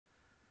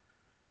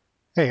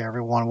Hey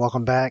everyone,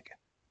 welcome back.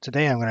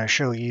 Today I'm going to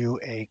show you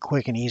a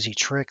quick and easy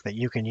trick that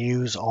you can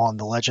use on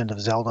the Legend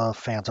of Zelda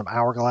Phantom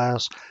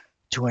Hourglass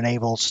to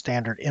enable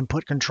standard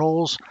input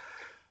controls.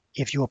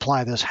 If you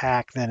apply this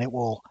hack, then it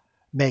will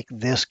make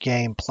this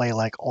game play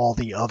like all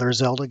the other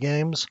Zelda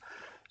games.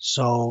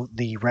 So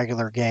the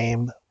regular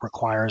game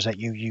requires that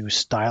you use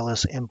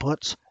stylus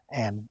inputs,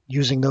 and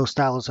using those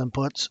stylus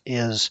inputs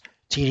is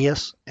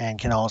tedious and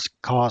can also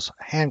cause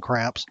hand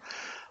cramps.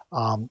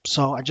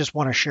 So I just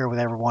want to share with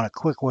everyone a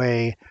quick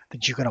way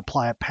that you can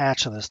apply a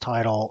patch to this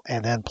title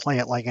and then play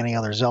it like any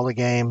other Zelda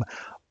game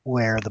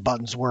where the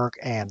buttons work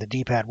and the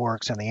D-pad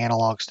works and the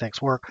analog sticks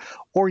work,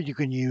 or you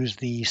can use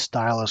the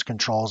stylus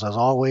controls as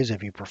always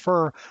if you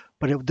prefer,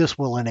 but this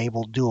will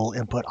enable dual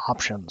input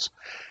options.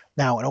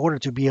 Now, in order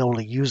to be able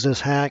to use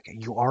this hack,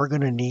 you are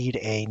going to need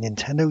a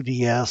Nintendo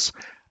DS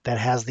that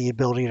has the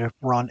ability to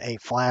run a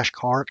flash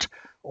cart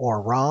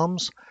or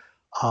ROMs,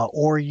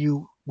 or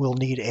you will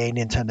need a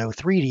Nintendo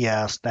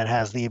 3DS that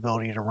has the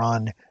ability to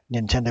run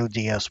Nintendo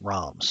DS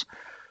ROMs.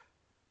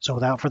 So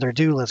without further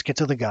ado, let's get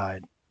to the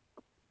guide.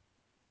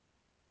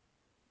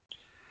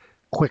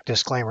 Quick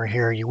disclaimer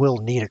here, you will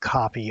need a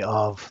copy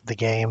of the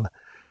game,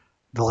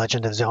 The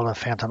Legend of Zelda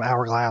Phantom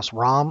Hourglass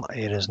ROM.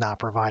 It is not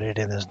provided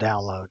in this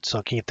download,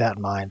 so keep that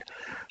in mind.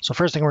 So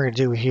first thing we're going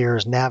to do here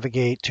is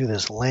navigate to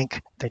this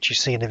link that you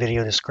see in the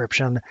video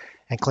description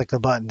and click the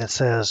button that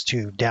says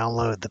to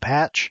download the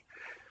patch.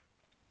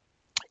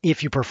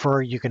 If you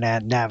prefer, you can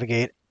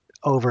navigate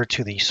over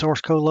to the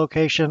source code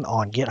location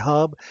on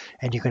GitHub,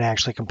 and you can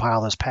actually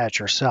compile this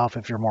patch yourself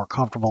if you're more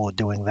comfortable with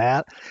doing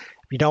that.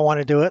 If you don't want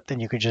to do it, then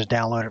you can just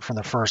download it from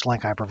the first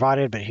link I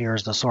provided, but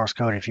here's the source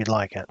code if you'd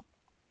like it.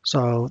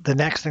 So the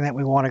next thing that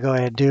we want to go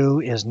ahead and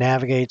do is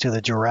navigate to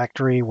the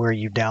directory where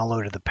you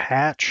downloaded the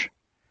patch,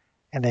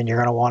 and then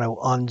you're going to want to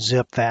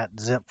unzip that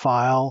zip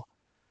file.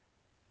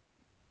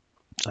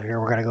 So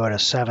here we're going to go to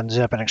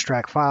 7-zip and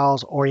extract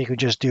files, or you could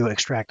just do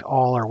extract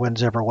all or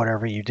WinZip or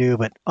whatever you do,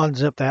 but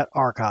unzip that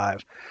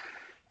archive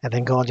and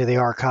then go into the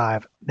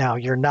archive. Now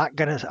you're not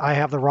going to, I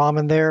have the ROM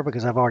in there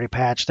because I've already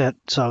patched it,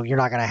 so you're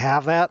not going to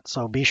have that.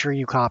 So be sure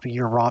you copy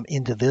your ROM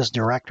into this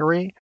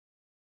directory.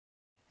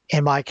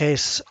 In my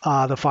case,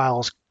 the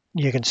files,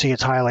 you can see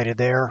it's highlighted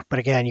there, but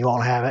again, you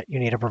won't have it. You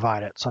need to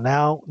provide it. So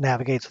now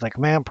navigate to the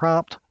command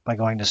prompt by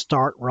going to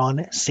start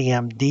run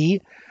cmd.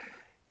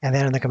 And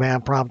then in the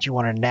command prompt, you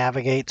want to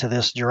navigate to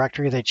this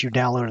directory that you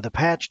downloaded the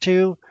patch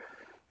to.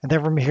 And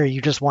then from here, you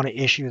just want to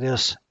issue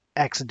this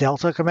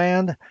xdelta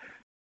command.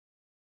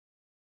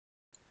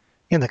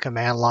 In the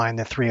command line,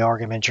 the three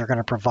arguments you're going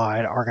to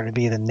provide are going to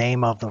be the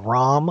name of the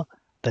ROM,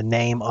 the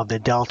name of the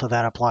delta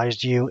that applies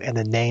to you, and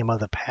the name of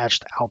the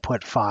patched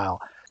output file.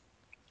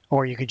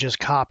 Or you could just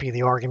copy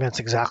the arguments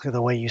exactly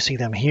the way you see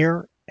them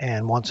here.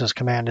 And once this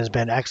command has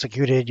been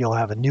executed, you'll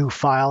have a new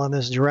file in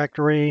this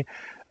directory,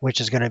 which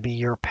is going to be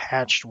your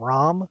patched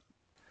ROM.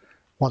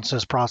 Once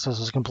this process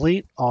is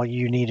complete, all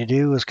you need to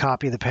do is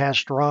copy the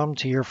patched ROM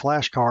to your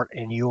flash cart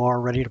and you are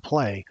ready to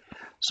play.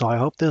 So I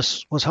hope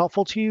this was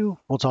helpful to you.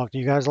 We'll talk to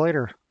you guys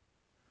later.